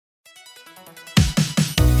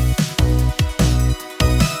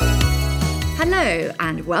Hello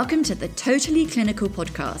and welcome to the Totally Clinical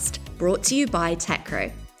podcast, brought to you by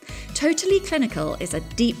Techro. Totally Clinical is a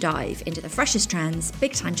deep dive into the freshest trends,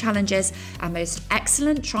 big-time challenges, and most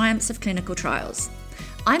excellent triumphs of clinical trials.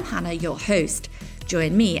 I'm Hannah, your host.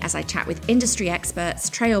 Join me as I chat with industry experts,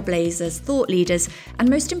 trailblazers, thought leaders,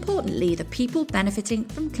 and most importantly, the people benefiting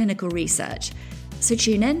from clinical research. So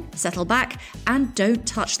tune in, settle back, and don't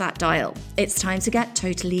touch that dial. It's time to get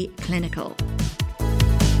totally clinical.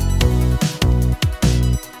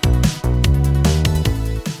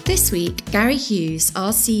 This week, Gary Hughes,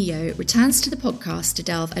 our CEO, returns to the podcast to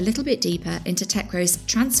delve a little bit deeper into Techro's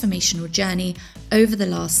transformational journey over the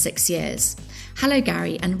last 6 years. Hello,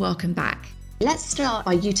 Gary, and welcome back. Let's start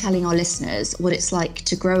by you telling our listeners what it's like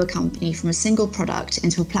to grow a company from a single product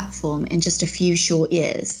into a platform in just a few short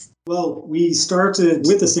years. Well, we started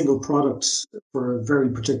with a single product for a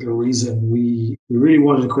very particular reason. We really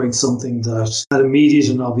wanted to create something that had immediate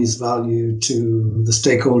and obvious value to the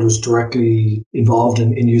stakeholders directly involved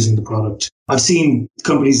in using the product. I've seen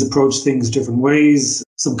companies approach things different ways.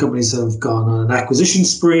 Some companies have gone on an acquisition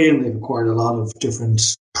spree and they've acquired a lot of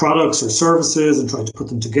different products or services and tried to put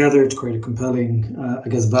them together to create a compelling,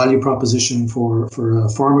 value proposition for a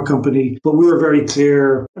pharma company. But we were very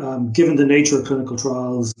clear, given the nature of clinical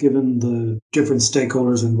trials, given the different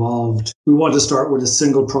stakeholders involved, we wanted to start with a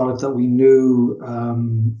single product that we knew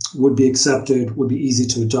would be accepted, would be easy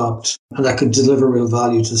to adopt, and that could deliver real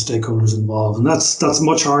value to stakeholders involved. And that's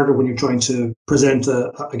much harder when you're trying to present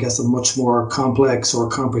a much more complex or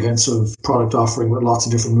comprehensive product offering with lots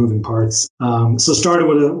of different moving parts. So started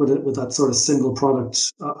with that sort of single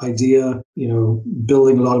product idea,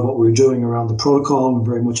 building a lot of what we were doing around the protocol and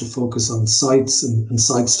very much a focus on sites and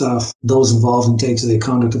site staff, those involved in day-to-day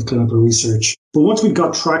conduct of clinical research. But once we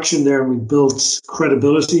got traction there and we built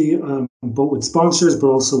credibility, both with sponsors, but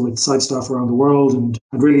also with site staff around the world, and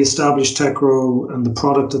really established Techro and the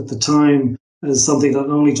product at the time as something that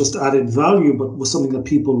not only just added value, but was something that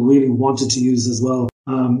people really wanted to use as well.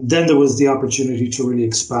 Then there was the opportunity to really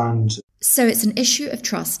expand. So it's an issue of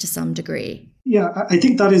trust to some degree. Yeah, I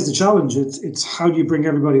think that is the challenge. It's how do you bring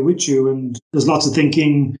everybody with you? And there's lots of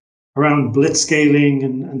thinking around blitzscaling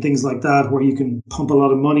and things like that, where you can pump a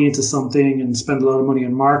lot of money into something and spend a lot of money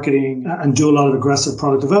in marketing and do a lot of aggressive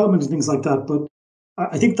product development and things like that. But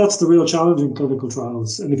I think that's the real challenge in clinical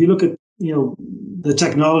trials. And if you look at, the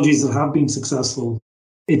technologies that have been successful,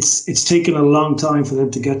 it's taken a long time for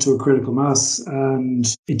them to get to a critical mass,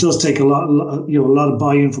 and it does take a lot of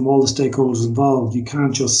buy-in from all the stakeholders involved. You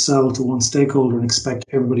can't just sell to one stakeholder and expect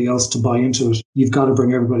everybody else to buy into it. You've got to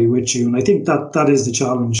bring everybody with you, and I think that is the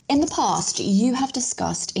challenge. In the past, you have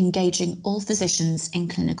discussed engaging all physicians in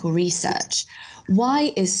clinical research.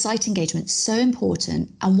 Why is site engagement so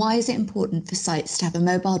important, and why is it important for sites to have a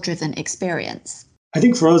mobile-driven experience? I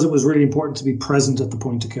think for us, it was really important to be present at the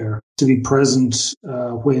point of care, to be present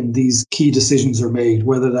when these key decisions are made,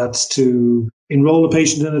 whether that's to enroll a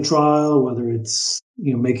patient in a trial, whether it's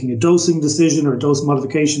making a dosing decision or a dose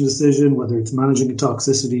modification decision, whether it's managing a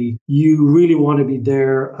toxicity. You really want to be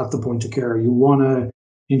there at the point of care. You want to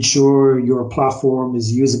ensure your platform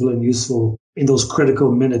is usable and useful in those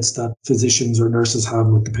critical minutes that physicians or nurses have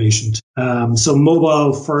with the patient. So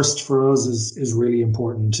mobile first for us is really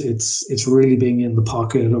important. It's really being in the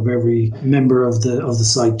pocket of every member of the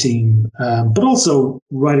site team, but also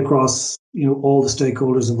right across all the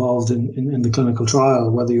stakeholders involved in the clinical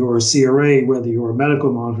trial, whether you're a CRA, whether you're a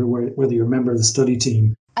medical monitor, whether you're a member of the study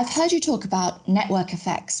team. I've heard you talk about network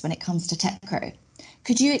effects when it comes to Techro.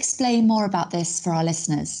 Could you explain more about this for our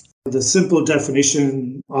listeners? The simple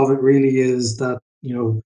definition of it really is that,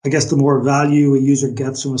 the more value a user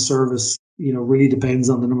gets from a service, really depends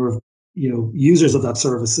on the number of, users of that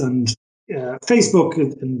service. And Facebook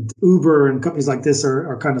and Uber and companies like this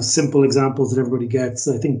are kind of simple examples that everybody gets.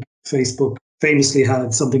 I think Facebook famously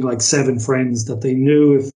had something like 7 friends that they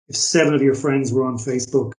knew if 7 of your friends were on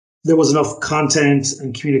Facebook, there was enough content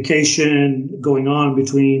and communication going on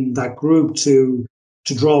between that group to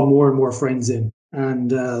draw more and more friends in.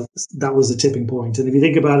 And that was a tipping point. And if you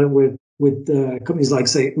think about it with companies like,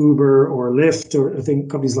 say, Uber or Lyft, or I think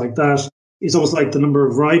companies like that, it's almost like the number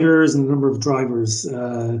of riders and the number of drivers.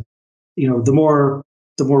 The more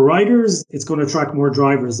riders, it's going to attract more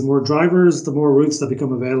drivers. The more drivers, the more routes that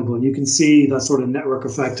become available. And you can see that sort of network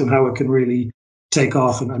effect and how it can really take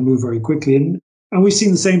off and move very quickly. And we've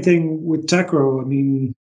seen the same thing with Techro. I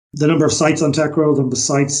mean, the number of sites on Techro, the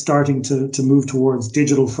sites starting to move towards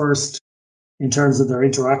digital first in terms of their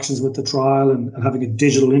interactions with the trial and having a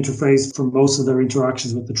digital interface for most of their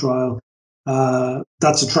interactions with the trial.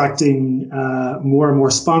 That's attracting more and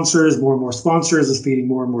more sponsors. More and more sponsors is feeding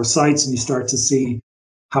more and more sites, and you start to see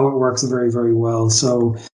how it works very, very well.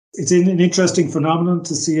 So it's an interesting phenomenon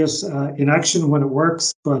to see it in action when it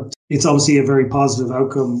works, but it's obviously a very positive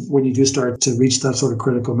outcome when you do start to reach that sort of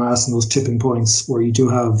critical mass and those tipping points where you do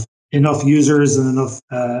have enough users and enough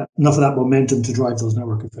of that momentum to drive those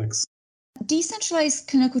network effects. Decentralized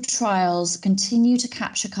clinical trials continue to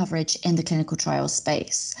capture coverage in the clinical trial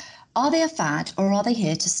space. Are they a fad or are they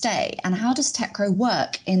here to stay? And how does Techro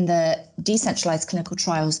work in the decentralized clinical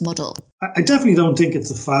trials model? I definitely don't think it's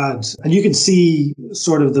a fad. And you can see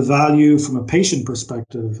sort of the value from a patient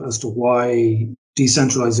perspective as to why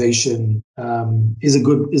decentralization is a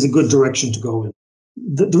good direction to go in.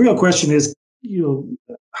 The real question is,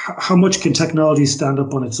 how much can technology stand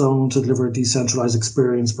up on its own to deliver a decentralized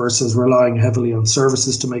experience versus relying heavily on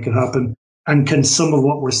services to make it happen? And can some of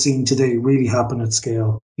what we're seeing today really happen at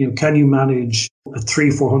scale? Can you manage a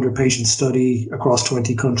 300-400 patient study across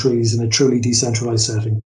 20 countries in a truly decentralized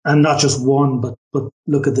setting? And not just one, but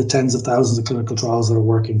look at the tens of thousands of clinical trials that are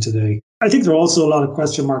working today. I think there are also a lot of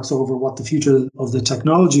question marks over what the future of the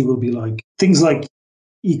technology will be like. Things like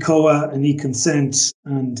eCOA and eConsent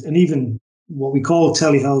and even what we call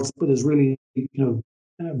telehealth, but is really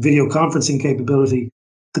video conferencing capability.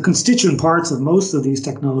 The constituent parts of most of these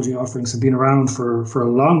technology offerings have been around for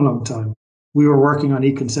a long, long time. We were working on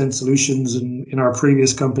eConsent solutions in our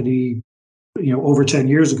previous company, over 10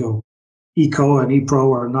 years ago. eCOA and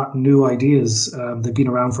ePro are not new ideas. They've been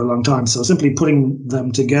around for a long time. So simply putting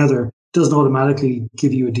them together doesn't automatically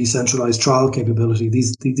give you a decentralized trial capability.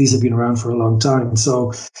 These have been around for a long time.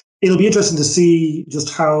 So it'll be interesting to see just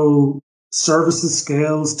how services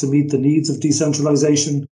scales to meet the needs of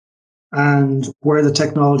decentralization, and where the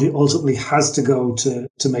technology ultimately has to go to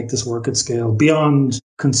make this work at scale, beyond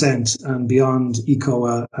consent and beyond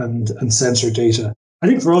eCOA and sensor data. I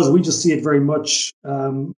think for us, we just see it very much,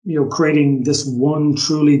 creating this one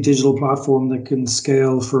truly digital platform that can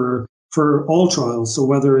scale for all trials. So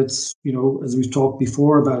whether it's, as we've talked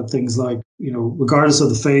before about things like, regardless of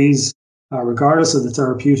the phase, regardless of the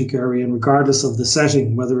therapeutic area, and regardless of the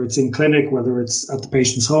setting, whether it's in clinic, whether it's at the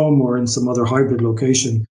patient's home or in some other hybrid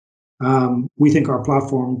location, we think our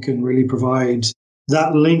platform can really provide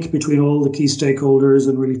that link between all the key stakeholders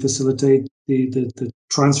and really facilitate the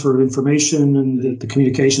transfer of information and the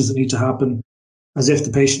communications that need to happen as if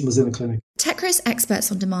the patient was in a clinic. Techro's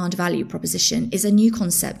Experts on Demand value proposition is a new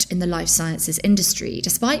concept in the life sciences industry,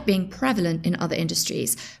 despite being prevalent in other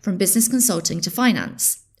industries, from business consulting to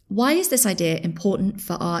finance. Why is this idea important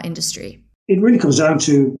for our industry? It really comes down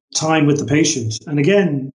to time with the patient. And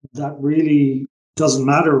again, that really doesn't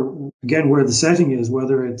matter, again, where the setting is,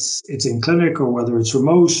 whether it's in clinic or whether it's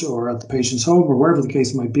remote or at the patient's home or wherever the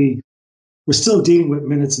case might be. We're still dealing with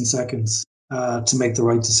minutes and seconds to make the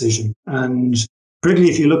right decision. And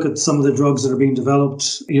particularly if you look at some of the drugs that are being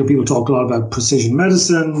developed, people talk a lot about precision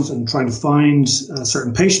medicines and trying to find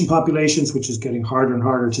certain patient populations, which is getting harder and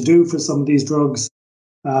harder to do for some of these drugs.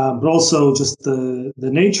 But also just the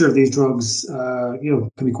nature of these drugs,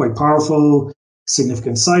 can be quite powerful.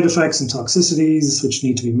 Significant side effects and toxicities, which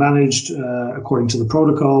need to be managed according to the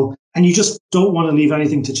protocol. And you just don't want to leave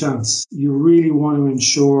anything to chance. You really want to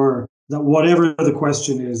ensure that whatever the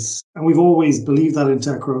question is, and we've always believed that in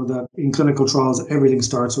Techro, that in clinical trials, everything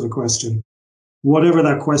starts with a question. Whatever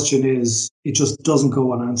that question is, it just doesn't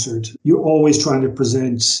go unanswered. You're always trying to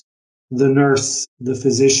present the nurse, the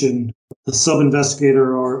physician, the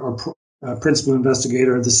sub-investigator or principal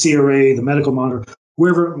investigator, the CRA, the medical monitor,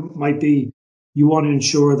 whoever it might be. You want to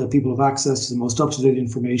ensure that people have access to the most up-to-date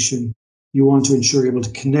information. You want to ensure you're able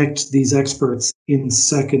to connect these experts in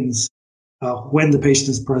seconds when the patient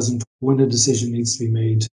is present, when a decision needs to be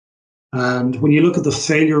made. And when you look at the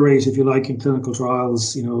failure rate, if you like, in clinical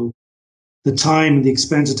trials, the time and the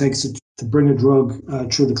expense it takes to bring a drug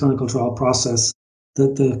through the clinical trial process,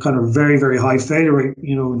 the kind of very, very high failure rate,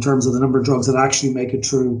 in terms of the number of drugs that actually make it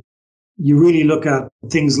through. You really look at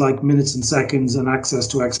things like minutes and seconds and access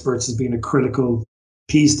to experts as being a critical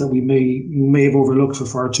piece that we may have overlooked for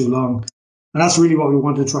far too long. And that's really what we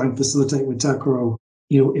want to try and facilitate with Techro.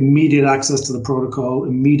 Immediate access to the protocol,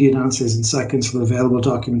 immediate answers in seconds from available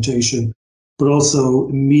documentation, but also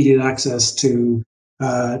immediate access to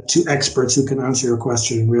experts who can answer your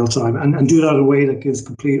question in real time and do that in a way that gives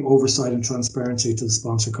complete oversight and transparency to the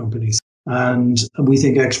sponsor companies. And we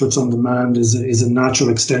think Experts on Demand is a natural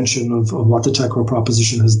extension of what the Techro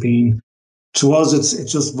proposition has been. To us,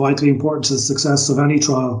 it's just vitally important to the success of any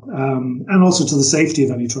trial and also to the safety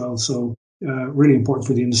of any trial. So really important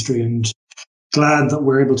for the industry, and glad that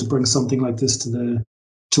we're able to bring something like this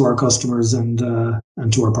to our customers and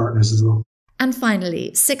to our partners as well. And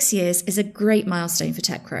finally, 6 years is a great milestone for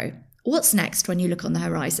Techro. What's next when you look on the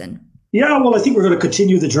horizon? Yeah, well, I think we're going to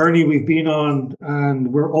continue the journey we've been on,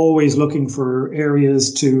 and we're always looking for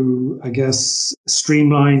areas to, I guess,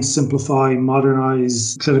 streamline, simplify,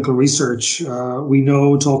 modernize clinical research. We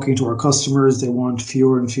know, talking to our customers, they want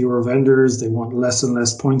fewer and fewer vendors. They want less and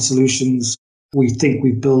less point solutions. We think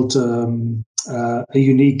we've built a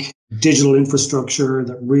unique digital infrastructure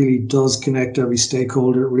that really does connect every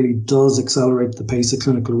stakeholder. It really does accelerate the pace of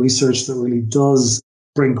clinical research. That really does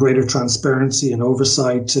bring greater transparency and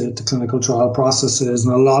oversight to clinical trial processes.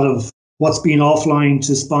 And a lot of what's been offline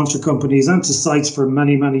to sponsor companies and to sites for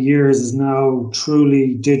many, many years is now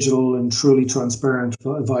truly digital and truly transparent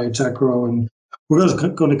via Techro. And we're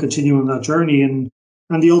going to continue on that journey. And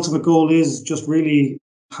the ultimate goal is just really,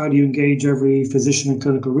 how do you engage every physician in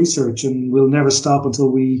clinical research? And we'll never stop until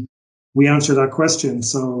we answer that question.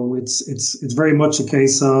 So it's very much a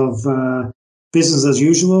case of business as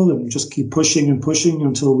usual, and just keep pushing and pushing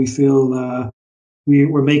until we feel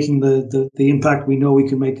we're making the impact we know we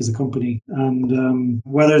can make as a company. And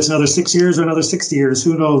whether it's another 6 years or another 60 years,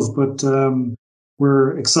 who knows? But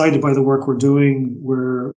we're excited by the work we're doing.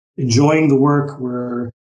 We're enjoying the work.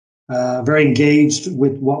 We're very engaged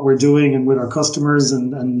with what we're doing and with our customers,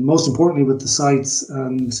 and most importantly with the sites.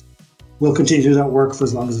 And we'll continue to do that work for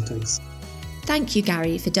as long as it takes. Thank you,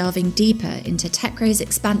 Gary, for delving deeper into Techro's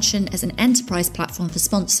expansion as an enterprise platform for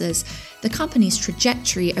sponsors, the company's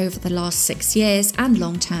trajectory over the last 6 years, and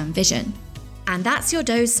long-term vision. And that's your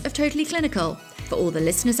dose of Totally Clinical. For all the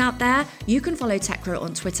listeners out there, you can follow Techro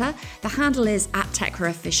on Twitter. The handle is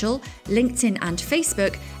 @TechroOfficial, LinkedIn and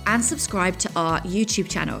Facebook, and subscribe to our YouTube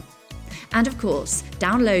channel. And of course,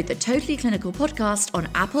 download the Totally Clinical podcast on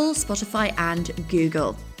Apple, Spotify, and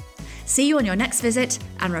Google. See you on your next visit,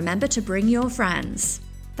 and remember to bring your friends.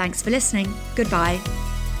 Thanks for listening. Goodbye.